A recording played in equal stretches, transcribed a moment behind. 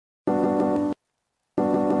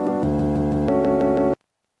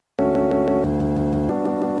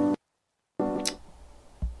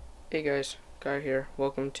Hey guys, Guy here.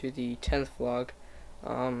 Welcome to the 10th vlog.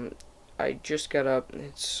 I just got up.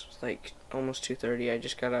 It's like almost 2:30. I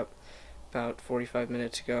just got up about 45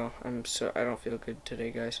 minutes ago. I don't feel good today,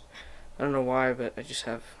 guys. I don't know why, but I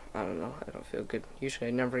don't know, I don't feel good. Usually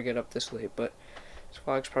I never get up this late, but this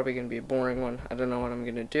vlog's probably going to be a boring one. I don't know what I'm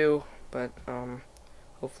going to do, but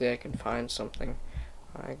hopefully I can find something.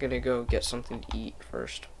 I'm going to go get something to eat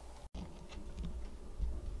first.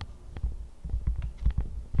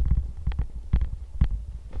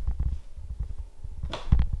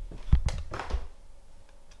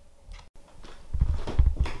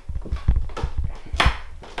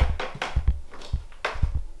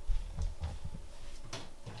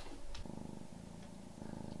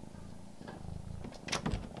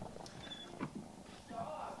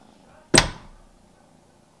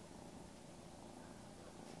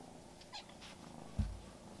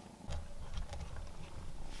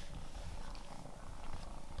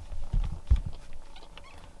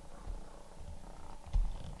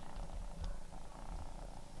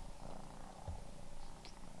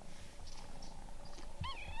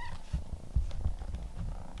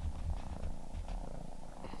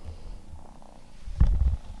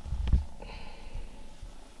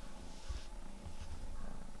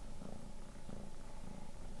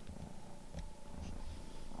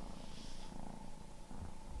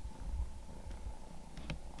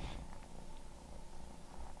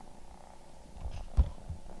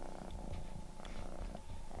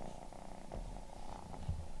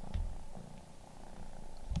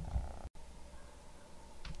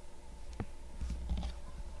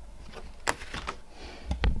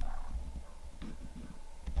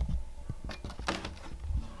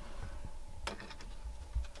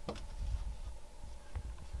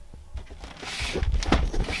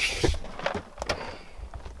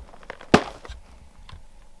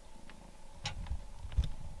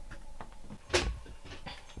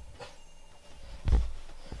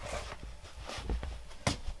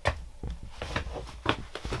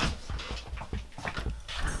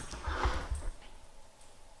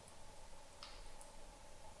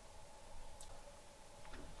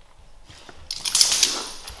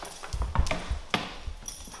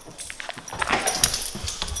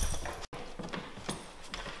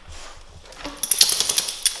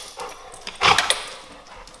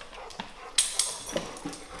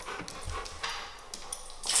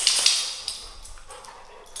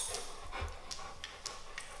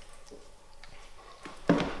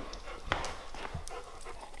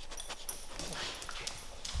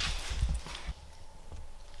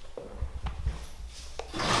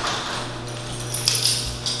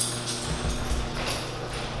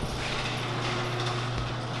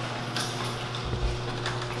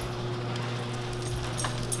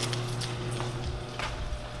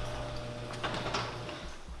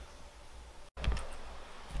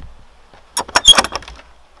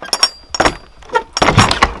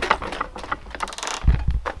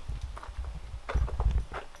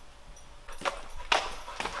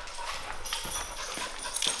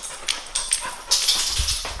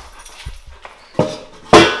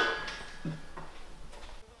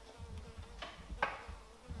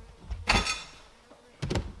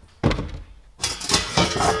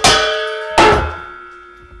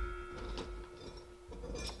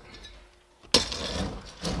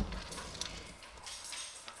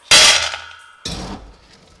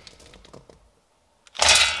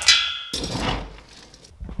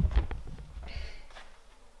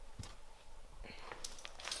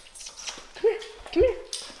 Come here.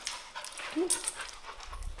 Come here.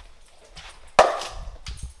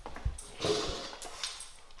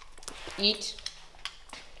 Eat.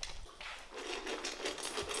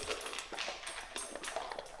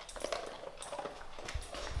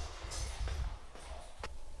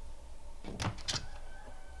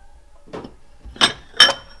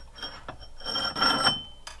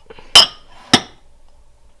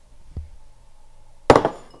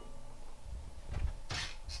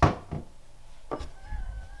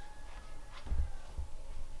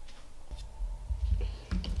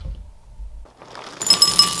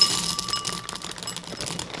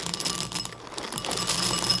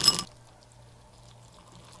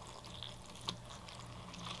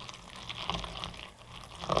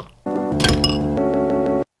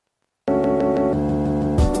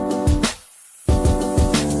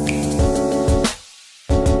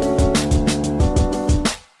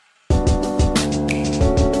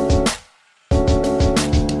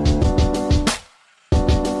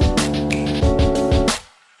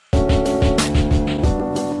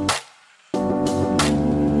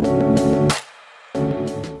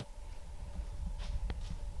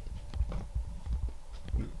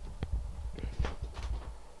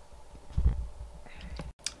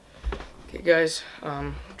 Hey guys,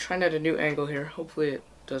 trying out a new angle here. Hopefully it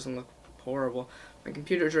doesn't look horrible. My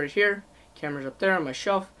computer's right here, camera's up there on my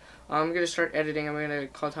shelf. I'm gonna start editing. I'm gonna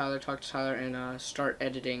call Tyler, talk to Tyler, and start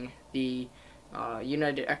editing the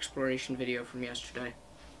United Exploration video from yesterday.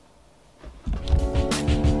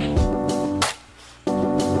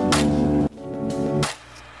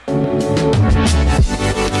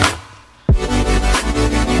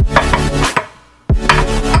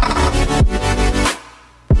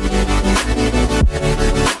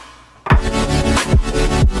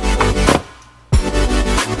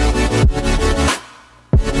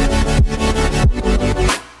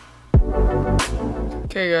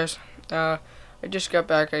 Okay guys, I just got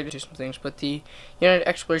back. I did do some things, but the United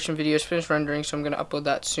Exploration video is finished rendering, so I'm going to upload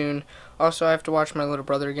that soon. Also, I have to watch my little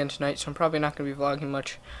brother again tonight, so I'm probably not going to be vlogging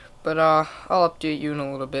much, but I'll update you in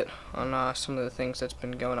a little bit on some of the things that's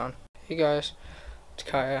been going on. Hey guys, it's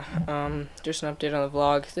Kaya. Just an update on the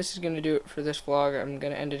vlog. This is going to do it for this vlog. I'm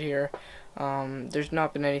going to end it here. There's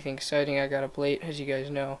not been anything exciting. I got up late, as you guys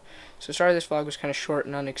know, so sorry this vlog was kind of short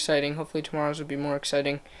and unexciting. Hopefully tomorrow's will be more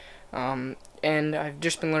exciting. And I've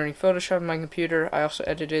just been learning Photoshop on my computer. I also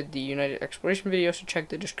edited the United Exploration video, so check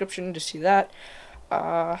the description to see that.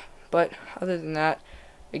 But other than that,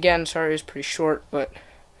 again, sorry it's pretty short, but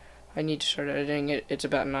I need to start editing it. It's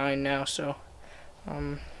about 9 now, so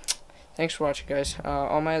thanks for watching, guys.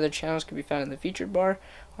 All my other channels can be found in the featured bar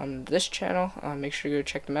on this channel. Make sure to go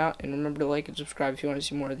check them out, and remember to like and subscribe if you want to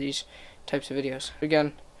see more of these types of videos.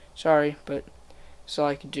 Again, sorry, but that's all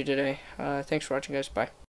I could do today. Thanks for watching, guys. Bye.